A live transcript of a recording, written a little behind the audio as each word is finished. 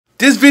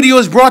This video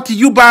is brought to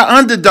you by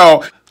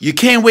Underdog. You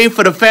can't wait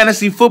for the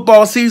fantasy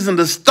football season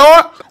to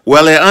start?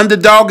 Well, at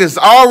Underdog is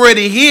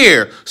already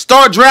here.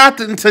 Start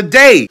drafting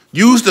today.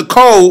 Use the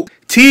code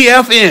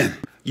TFN.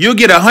 You'll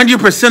get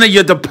 100% of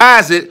your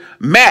deposit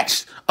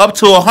matched up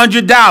to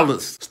 $100.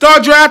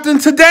 Start drafting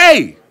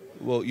today.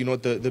 Well, you know,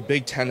 the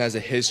Big Ten has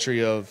a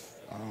history of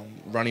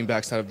running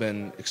backs that have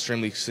been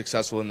extremely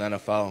successful in the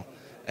NFL.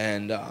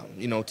 And,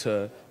 you know,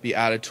 to be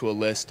added to a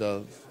list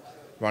of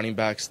running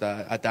backs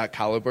that at that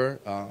caliber,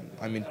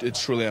 I mean,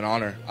 it's truly an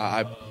honor.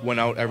 I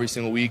went out every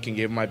single week and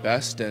gave my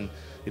best, and,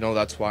 you know,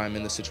 that's why I'm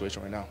in this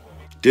situation right now.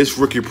 This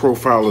rookie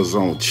profile is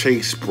on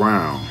Chase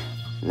Brown,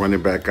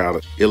 running back out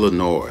of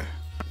Illinois.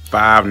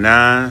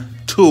 5'9",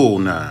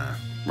 209.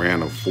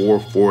 Ran a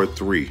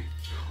 4.43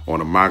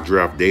 on a mock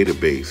draft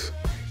database.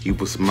 He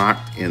was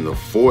mocked in the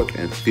 4th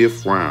and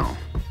 5th round.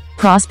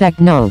 Prospect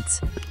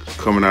notes.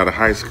 Coming out of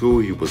high school,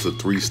 he was a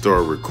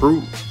 3-star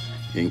recruit.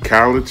 In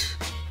college,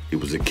 he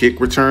was a kick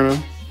returner.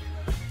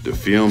 The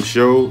film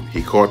showed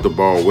he caught the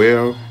ball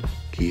well.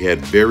 He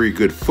had very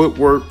good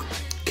footwork,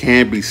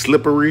 can be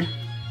slippery,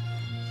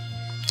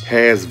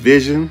 has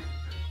vision,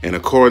 and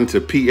according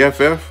to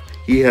PFF,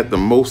 he had the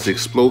most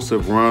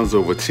explosive runs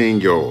over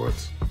 10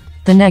 yards.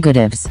 The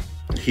negatives.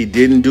 He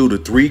didn't do the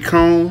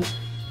 3-cone.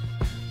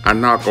 I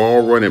knock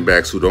all running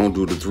backs who don't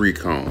do the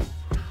 3-cone.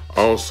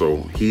 Also,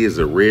 he is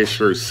a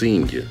redshirt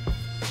senior.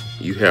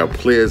 You have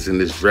players in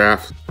this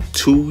draft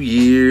 2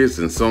 years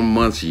and some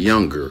months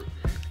younger,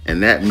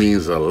 and that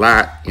means a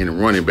lot in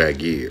running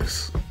back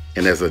years.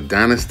 And as a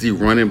dynasty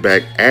running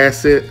back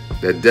asset,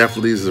 that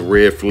definitely is a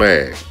red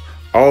flag.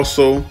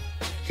 Also,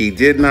 he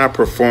did not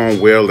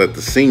perform well at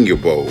the Senior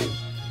Bowl,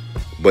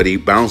 but he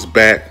bounced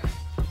back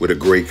with a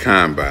great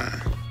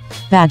combine.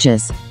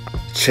 Badges.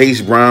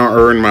 Chase Brown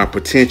earned my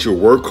potential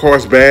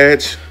workhorse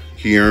badge.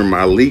 He earned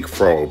my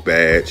leapfrog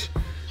badge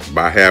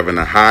by having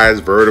the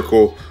highest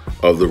vertical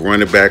of the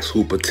running backs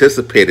who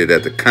participated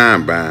at the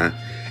combine,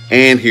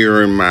 and he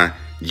earned my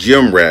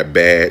gym rat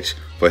badge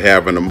for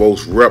having the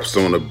most reps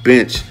on the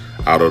bench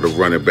out of the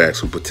running backs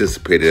who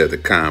participated at the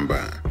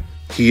combine.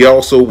 He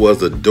also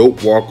was a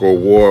Dope Walker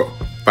Award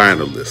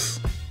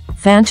finalist.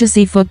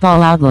 Fantasy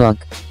Football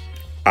Outlook.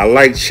 I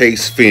like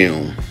Chase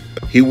film.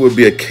 He would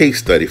be a case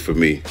study for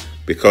me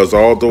because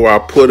although I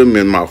put him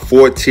in my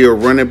 4th-tier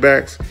running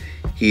backs,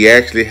 he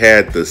actually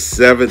had the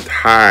 7th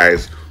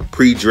highest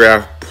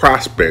pre-draft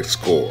prospect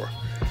score.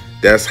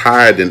 That's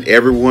higher than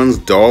everyone's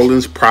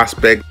Darling's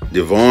prospect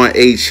Devon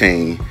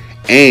A-Chain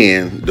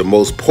and the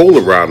most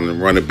polarizing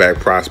running back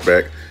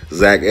prospect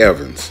Zach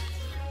Evans.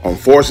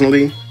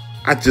 Unfortunately,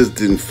 I just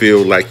didn't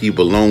feel like he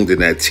belonged in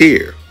that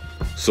tier.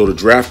 So the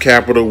draft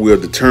capital will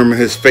determine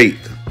his fate.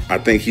 I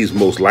think he's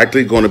most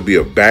likely going to be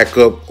a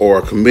backup or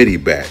a committee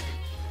back.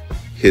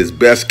 His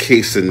best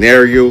case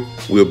scenario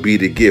will be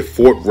to get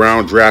 4th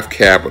round draft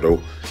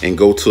capital and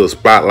go to a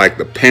spot like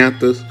the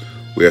Panthers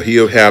where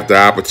he'll have the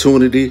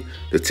opportunity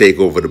to take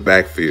over the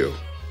backfield.